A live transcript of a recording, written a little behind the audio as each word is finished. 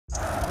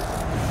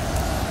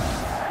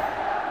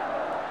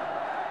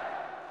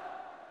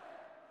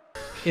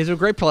It is a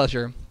great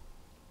pleasure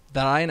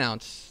that I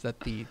announce that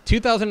the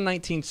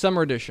 2019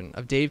 summer edition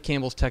of Dave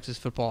Campbell's Texas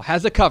Football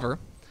has a cover,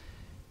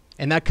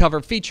 and that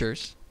cover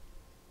features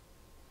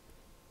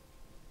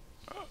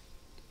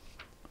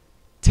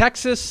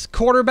Texas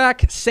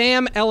quarterback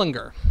Sam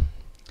Ehlinger.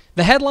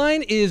 The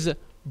headline is,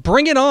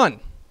 "Bring it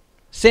on.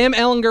 Sam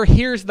Ehlinger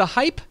hears the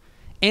hype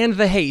and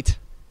the hate.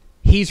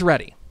 He's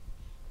ready."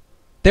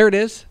 There it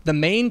is, the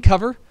main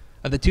cover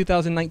of the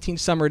 2019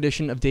 summer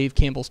edition of Dave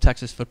Campbell's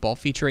Texas Football,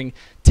 featuring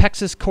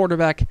Texas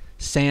quarterback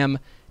Sam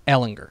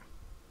Ehlinger.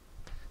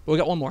 We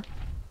got one more.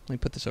 Let me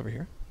put this over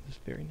here. This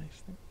very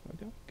nice thing. There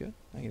we go. Good.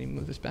 I can even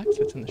move this back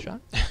so it's in the shot.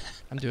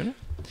 I'm doing it.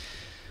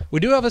 We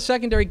do have a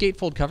secondary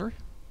gatefold cover.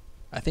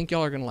 I think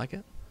y'all are going to like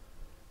it.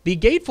 The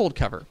gatefold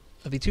cover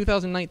of the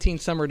 2019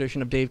 summer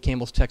edition of Dave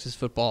Campbell's Texas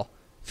Football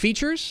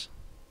features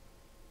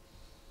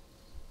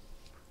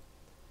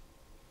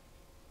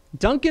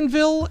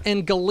Duncanville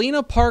and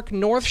Galena Park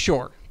North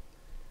Shore.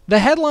 The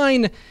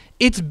headline,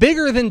 "It's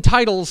bigger than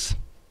titles,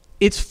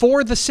 it's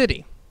for the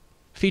city,"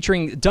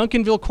 featuring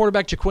Duncanville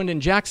quarterback Jaquindon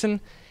Jackson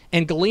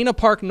and Galena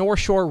Park North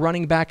Shore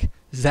running back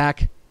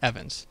Zach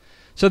Evans.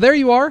 So there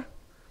you are,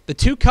 the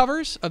two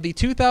covers of the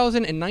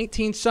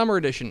 2019 summer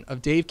edition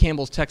of Dave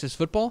Campbell's Texas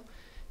Football,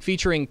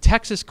 featuring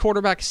Texas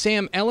quarterback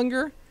Sam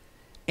Ehlinger,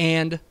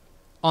 and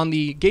on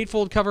the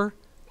gatefold cover,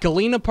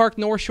 Galena Park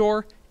North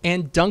Shore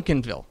and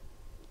Duncanville.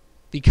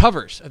 The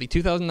covers of the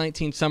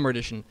 2019 summer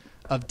edition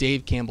of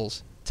Dave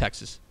Campbell's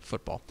Texas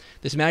Football.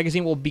 This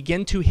magazine will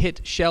begin to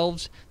hit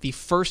shelves the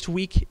first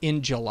week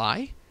in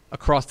July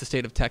across the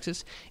state of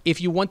Texas. If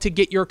you want to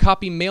get your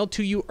copy mailed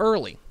to you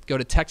early, go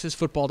to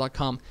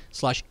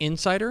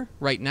texasfootball.com/insider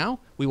right now.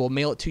 We will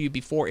mail it to you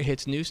before it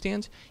hits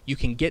newsstands. You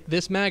can get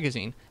this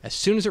magazine as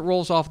soon as it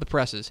rolls off the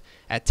presses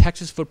at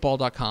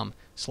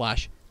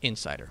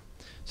texasfootball.com/insider.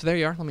 So there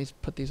you are. Let me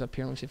put these up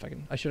here. Let me see if I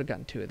can. I should have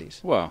gotten two of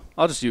these. Well,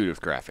 I'll just do it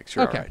with graphics.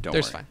 You're okay, all right. Don't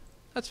there's worry. fine.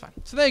 That's fine.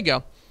 So there you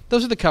go.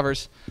 Those are the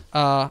covers.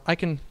 I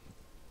can.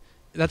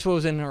 That's what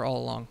was in there all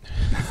along.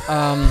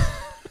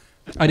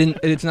 I didn't.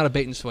 It's not a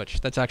bait and switch.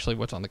 That's actually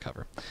what's on the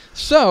cover.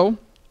 So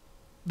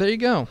there you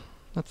go.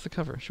 That's the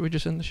cover. Should we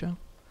just end the show?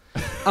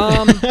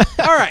 All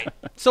right.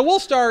 So we'll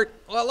start.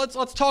 Well, let's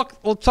talk.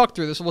 We'll talk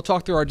through this. We'll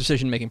talk through our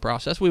decision-making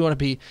process. We want to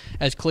be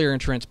as clear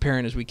and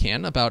transparent as we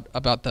can about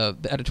the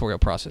editorial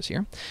process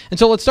here. And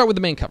so let's start with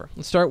the main cover.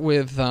 Let's start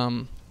with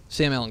Sam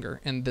Ehlinger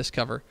and this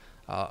cover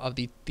of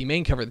the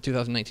main cover of the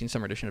 2019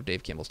 summer edition of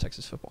Dave Campbell's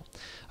Texas Football.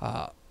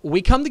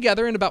 We come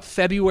together in about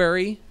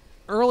February,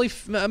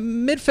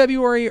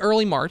 mid-February,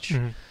 early March.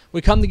 Mm-hmm.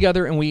 We come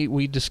together and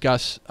we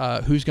discuss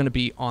who's going to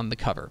be on the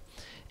cover.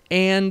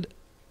 And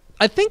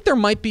I think there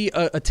might be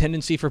a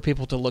tendency for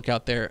people to look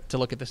out there to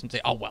look at this and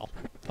say, "Oh well,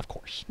 of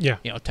course, yeah.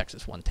 You know,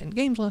 Texas won 10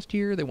 games last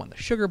year. They won the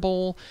Sugar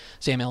Bowl.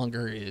 Sam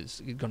Ehlinger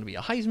is going to be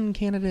a Heisman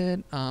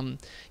candidate.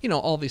 You know,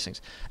 all these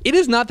things. It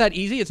is not that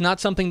easy. It's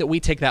not something that we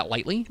take that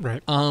lightly.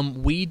 Right.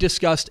 We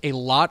discussed a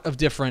lot of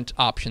different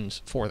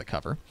options for the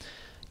cover.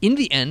 In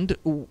the end,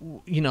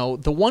 you know,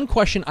 the one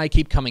question I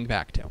keep coming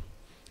back to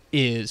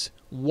is,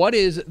 what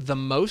is the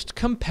most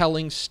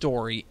compelling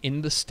story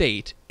in the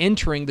state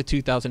entering the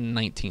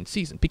 2019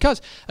 season?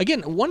 Because,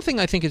 again, one thing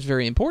I think is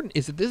very important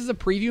is that this is a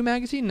preview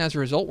magazine, and as a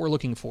result, we're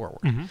looking forward.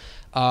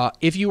 Mm-hmm.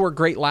 If you were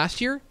great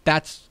last year,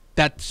 that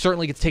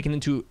certainly gets taken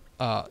into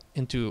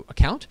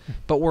account,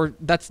 but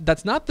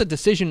that's not the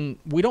decision.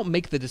 We don't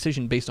make the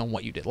decision based on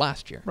what you did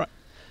last year. Right.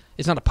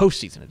 It's not a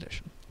postseason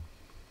edition.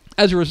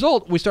 As a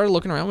result, we started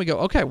looking around. We go,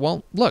 okay,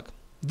 well, look,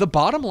 the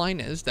bottom line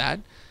is that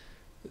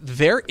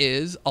there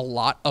is a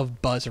lot of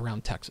buzz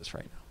around Texas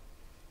right now.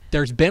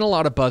 There's been a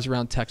lot of buzz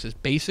around Texas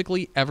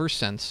basically ever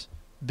since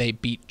they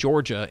beat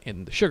Georgia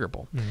in the Sugar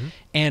Bowl. Mm-hmm.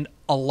 And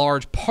a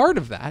large part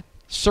of that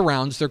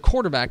surrounds their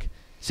quarterback,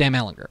 Sam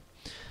Ehlinger.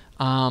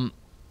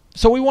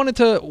 So we wanted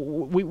to,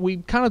 we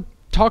kind of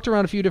talked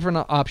around a few different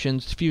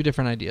options, a few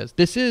different ideas.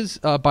 This is,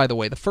 by the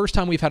way, the first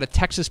time we've had a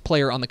Texas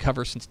player on the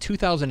cover since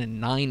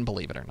 2009,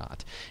 believe it or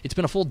not. It's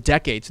been a full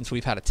decade since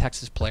we've had a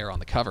Texas player on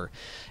the cover.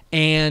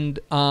 And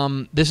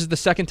this is the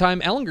second time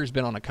Ehlinger's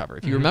been on a cover.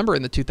 If you remember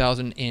in the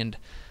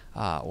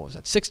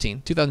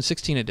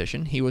 2016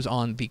 edition, he was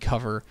on the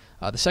cover,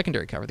 the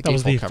secondary cover, the that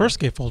was the cover. First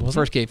gatefold, wasn't it?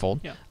 First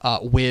gatefold, yeah.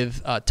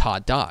 With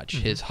Todd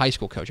Dodge, his high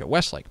school coach at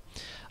Westlake.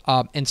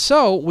 And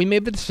so we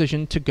made the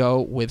decision to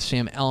go with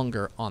Sam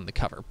Ehlinger on the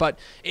cover. But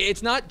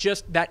it's not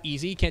just that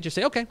easy. You can't just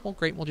say, okay, well,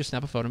 great, we'll just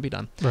snap a photo and be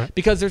done. Right.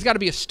 Because there's got to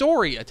be a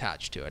story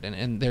attached to it.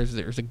 And there's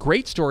a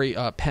great story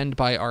penned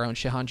by our own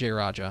Shehan J.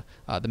 Raja,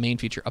 the main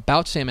feature,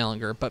 about Sam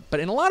Ehlinger. But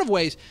in a lot of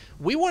ways,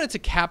 we wanted to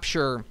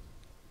capture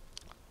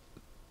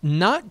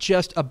not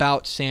just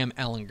about Sam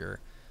Ehlinger,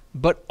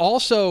 but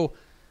also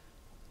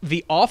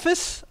the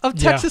office of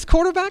Texas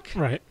quarterback.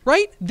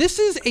 Right? This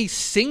is a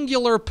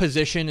singular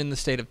position in the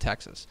state of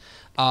Texas.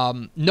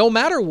 No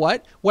matter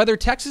what, whether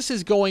Texas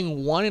is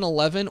going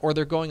 1-11 or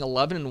they're going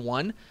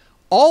 11-1,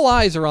 all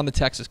eyes are on the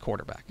Texas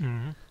quarterback.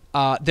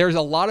 Mm-hmm. There's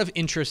a lot of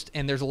interest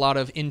and there's a lot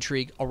of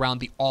intrigue around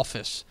the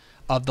office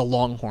of the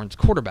Longhorns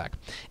quarterback.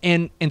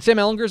 And Sam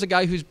Ehlinger is a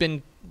guy who's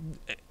been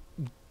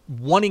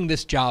wanting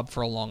this job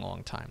for a long,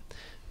 long time.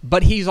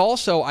 But he's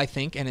also, I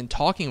think, and in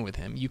talking with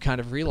him, you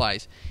kind of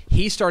realize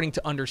he's starting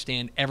to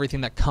understand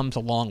everything that comes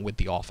along with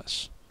the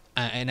office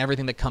and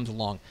everything that comes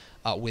along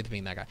with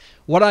being that guy.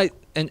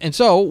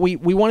 So we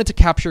wanted to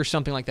capture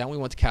something like that. We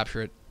wanted to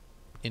capture it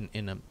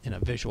in a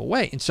visual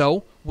way. And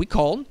so we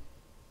called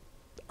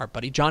our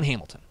buddy John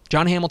Hamilton.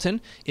 John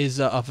Hamilton is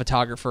a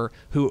photographer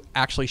who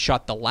actually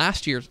shot the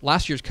last year's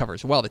cover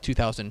as well, the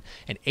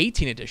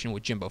 2018 edition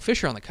with Jimbo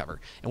Fisher on the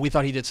cover. And we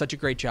thought he did such a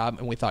great job,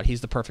 and we thought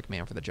he's the perfect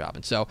man for the job.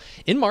 And so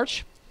in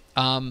March,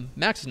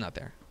 Max is not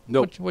there.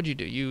 Nope. What'd you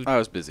do? I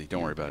was busy.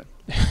 Don't worry about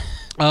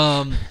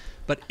it.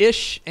 But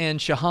Ish and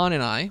Shahan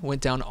and I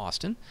went down to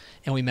Austin,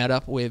 and we met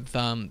up with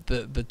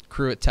the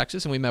crew at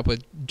Texas, and we met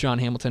with John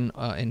Hamilton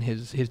and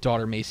his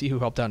daughter Macy, who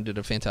helped out and did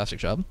a fantastic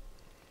job.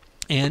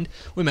 And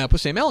we met up with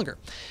Sam Ehlinger.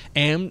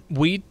 And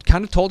we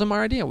kind of told him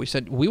our idea. We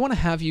said, we want to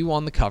have you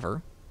on the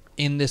cover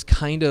in this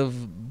kind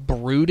of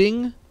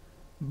brooding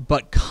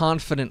but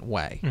confident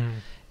way. Mm.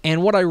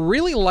 And what I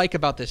really like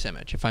about this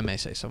image, if I may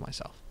say so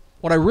myself,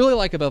 what I really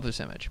like about this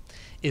image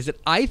is that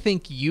I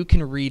think you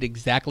can read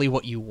exactly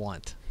what you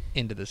want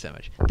into this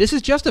image. This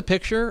is just a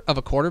picture of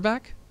a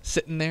quarterback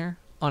sitting there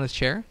on his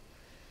chair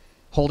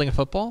holding a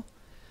football.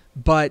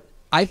 But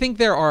I think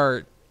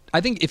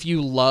if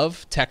you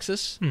love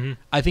Texas,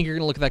 I think you're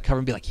going to look at that cover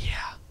and be like,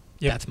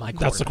 that's my quarterback.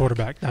 That's the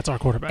quarterback. That's our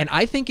quarterback. And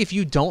I think if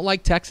you don't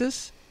like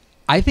Texas,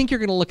 I think you're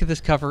going to look at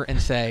this cover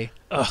and say,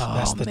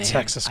 that's the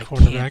Texas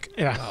quarterback.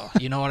 Yeah.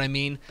 You know what I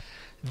mean?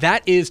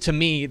 That is, to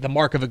me, the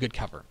mark of a good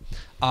cover.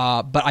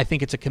 But I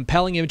think it's a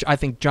compelling image. I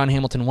think John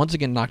Hamilton once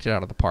again knocked it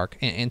out of the park.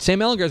 And Sam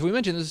Ehlinger, as we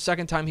mentioned, this is the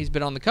second time he's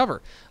been on the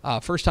cover.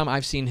 First time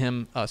I've seen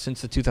him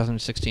since the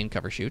 2016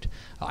 cover shoot.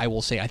 I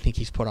will say I think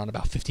he's put on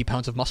about 50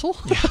 pounds of muscle.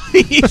 Yeah.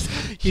 He's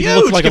huge.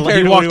 He walked in.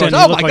 He looked like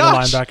a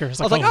linebacker.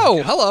 I was like,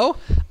 hello.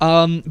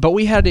 But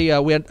we had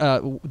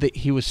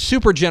he was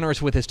super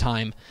generous with his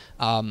time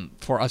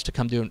for us to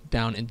come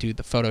down and do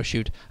the photo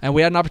shoot, and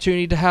we had an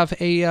opportunity to have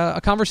a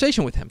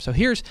conversation with him. So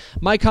here's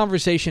my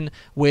conversation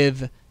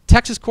with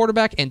Texas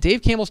quarterback and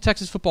Dave Campbell's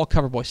Texas football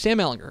cover boy, Sam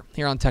Ehlinger,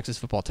 here on Texas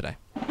Football Today.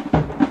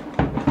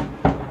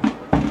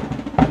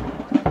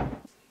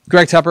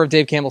 Greg Tupper of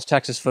Dave Campbell's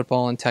Texas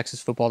Football and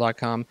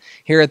TexasFootball.com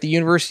here at the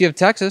University of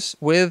Texas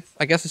with,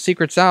 I guess the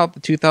secret's out, the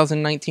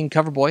 2019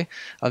 cover boy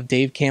of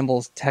Dave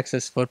Campbell's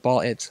Texas Football.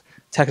 It's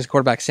Texas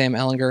quarterback Sam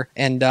Ehlinger.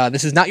 And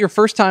this is not your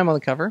first time on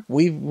the cover.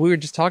 We were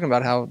just talking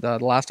about how the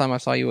last time I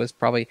saw you was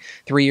probably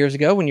 3 years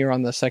ago when you were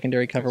on the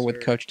secondary cover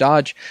with Coach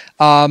Dodge.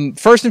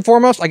 First and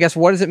foremost, I guess,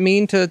 what does it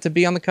mean to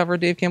be on the cover of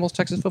Dave Campbell's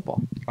Texas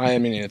Football? I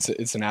mean,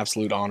 it's an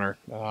absolute honor.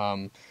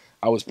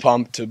 I was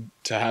pumped to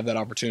have that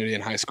opportunity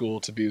in high school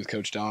to be with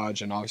Coach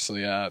Dodge and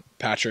obviously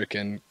Patrick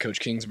and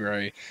Coach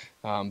Kingsbury,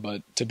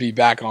 but to be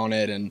back on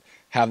it and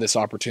have this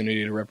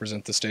opportunity to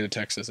represent the state of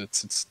Texas,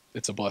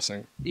 it's a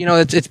blessing. You know,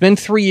 it's been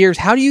 3 years.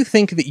 How do you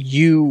think that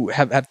you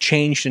have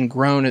changed and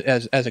grown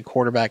as a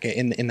quarterback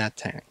in that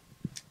time?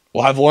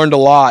 Well, I've learned a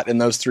lot in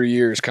those 3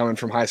 years coming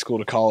from high school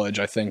to college.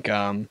 I think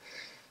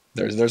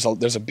there's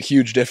a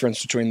huge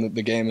difference between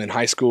the game in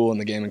high school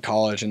and the game in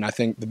college, and I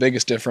think the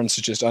biggest difference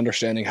is just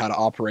understanding how to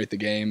operate the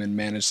game and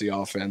manage the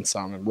offense,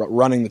 and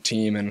running the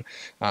team,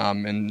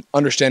 and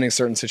understanding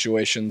certain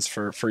situations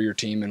for your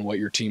team and what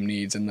your team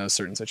needs in those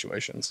certain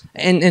situations.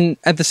 And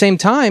at the same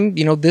time,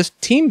 you know, this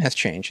team has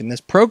changed and this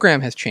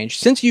program has changed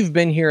since you've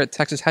been here at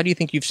Texas. How do you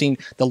think you've seen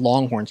the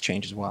Longhorns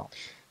change as well?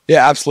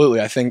 Yeah,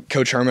 absolutely. I think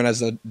Coach Herman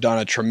has done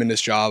a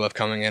tremendous job of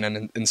coming in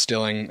and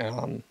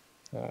instilling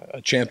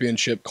a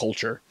championship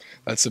culture.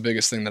 That's the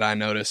biggest thing that I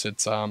notice.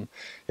 It's an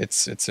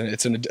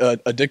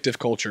addictive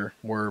culture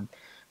where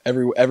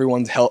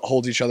everyone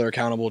holds each other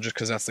accountable just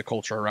because that's the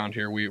culture around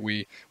here.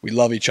 We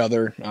love each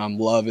other.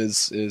 Love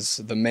is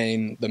the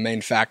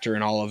main factor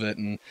in all of it,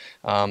 and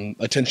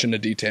attention to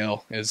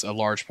detail is a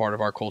large part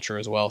of our culture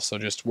as well. So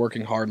just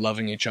working hard,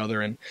 loving each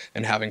other, and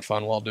having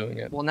fun while doing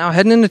it. Well, now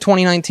heading into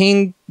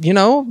 2019, you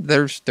know,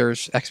 there's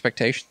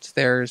expectations,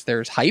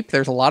 there's hype,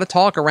 there's a lot of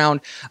talk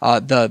around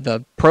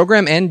the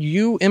program and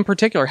you in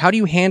particular. How do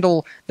you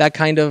handle that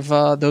kind of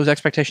those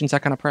expectations,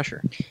 that kind of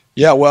pressure?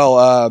 Yeah,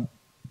 well,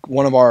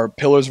 one of our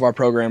pillars of our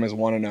program is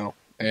 1-0,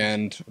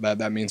 and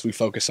that means we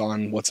focus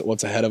on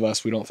what's ahead of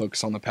us. We don't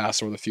focus on the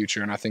past or the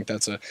future, and I think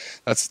that's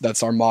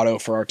our motto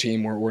for our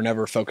team. We're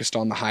never focused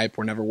on the hype.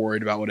 We're never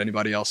worried about what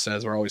anybody else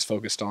says. We're always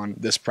focused on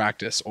this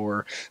practice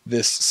or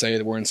this, say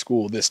that we're in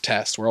school, this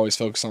test. We're always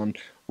focused on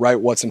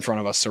what's in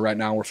front of us. So right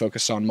now we're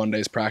focused on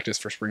Monday's practice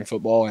for spring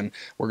football, and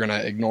we're going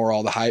to ignore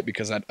all the hype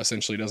because that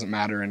essentially doesn't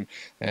matter, and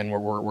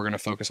we're going to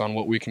focus on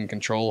what we can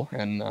control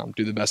and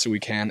do the best that we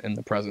can in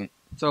the present.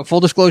 So full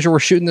disclosure, we're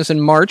shooting this in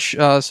March,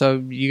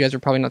 so you guys are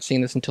probably not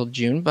seeing this until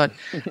June, but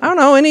I don't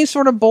know, any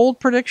sort of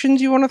bold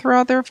predictions you want to throw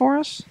out there for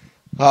us?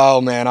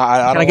 Oh man,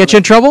 I Can I get you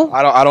in trouble?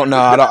 I don't know.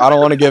 I don't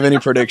want to give any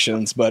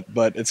predictions, but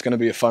it's going to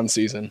be a fun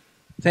season.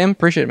 Sam,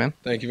 appreciate it, man.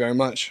 Thank you very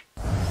much.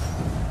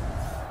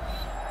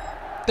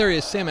 There he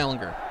is, Sam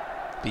Ehlinger,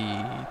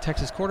 the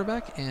Texas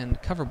quarterback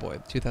and cover boy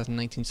of the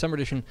 2019 summer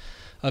edition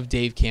of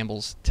Dave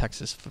Campbell's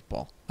Texas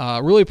Football.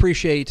 Really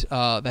appreciate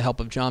the help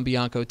of John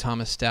Bianco,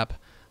 Thomas Stepp,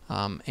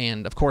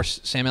 and, of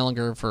course, Sam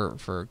Ehlinger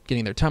for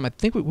getting their time. I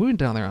think we went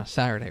down there on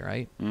Saturday,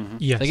 right? Mm-hmm.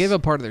 Yes. They gave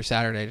up part of their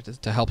Saturday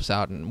to help us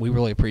out, and we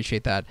really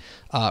appreciate that.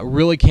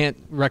 Really can't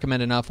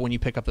recommend enough when you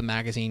pick up the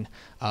magazine,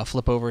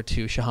 flip over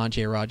to Shahan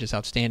J. Raj's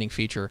outstanding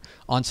feature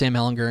on Sam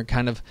Ehlinger.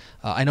 Kind of,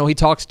 I know he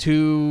talks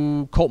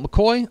to Colt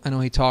McCoy. I know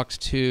he talks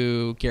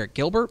to Garrett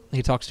Gilbert.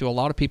 He talks to a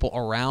lot of people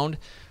around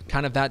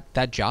kind of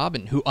that job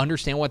and who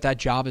understand what that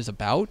job is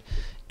about.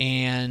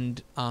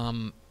 And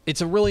it's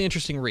a really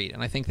interesting read,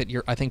 and I think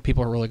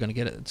people are really going to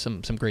get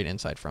some great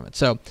insight from it.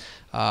 So,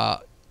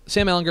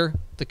 Sam Ehlinger,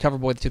 the cover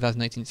boy of the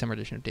 2019 summer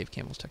edition of Dave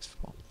Campbell's Texas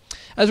Football.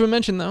 As we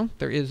mentioned, though,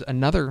 there is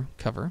another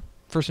cover.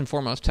 First and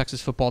foremost,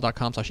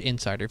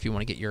 TexasFootball.com/insider if you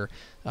want to get your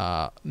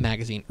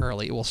magazine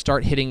early. It will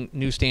start hitting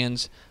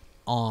newsstands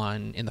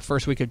in the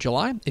first week of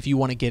July. If you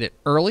want to get it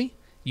early,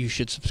 you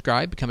should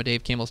subscribe, become a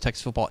Dave Campbell's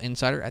Texas Football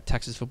Insider at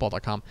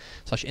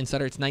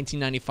TexasFootball.com/insider. It's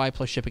 $19.95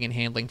 plus shipping and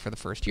handling for the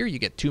first year. You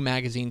get 2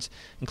 magazines,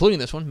 including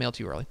this one, mailed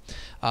to you early,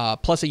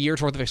 plus a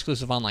year's worth of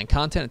exclusive online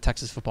content at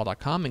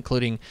TexasFootball.com,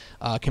 including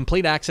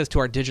complete access to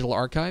our digital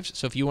archives.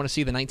 So if you want to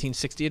see the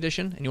 1960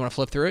 edition and you want to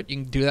flip through it, you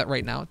can do that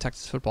right now at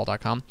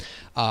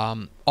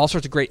TexasFootball.com. All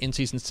sorts of great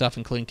in-season stuff,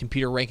 including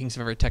computer rankings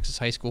of every Texas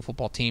high school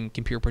football team,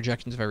 computer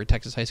projections of every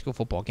Texas high school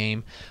football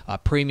game,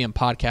 premium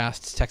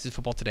podcasts, Texas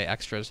Football Today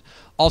extras,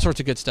 all sorts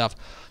of good stuff.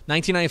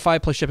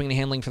 $19.95 plus shipping and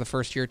handling for the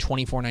first year,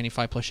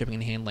 $24.95 plus shipping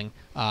and handling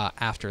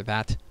after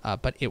that.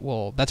 But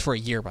that's for a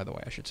year, by the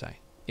way, I should say.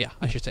 Yeah,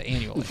 I should say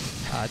annually.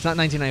 It's not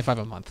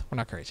 $19.95 a month. We're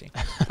not crazy.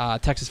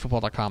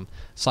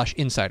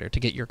 TexasFootball.com/insider to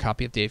get your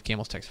copy of Dave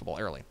Campbell's Texas Football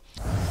early.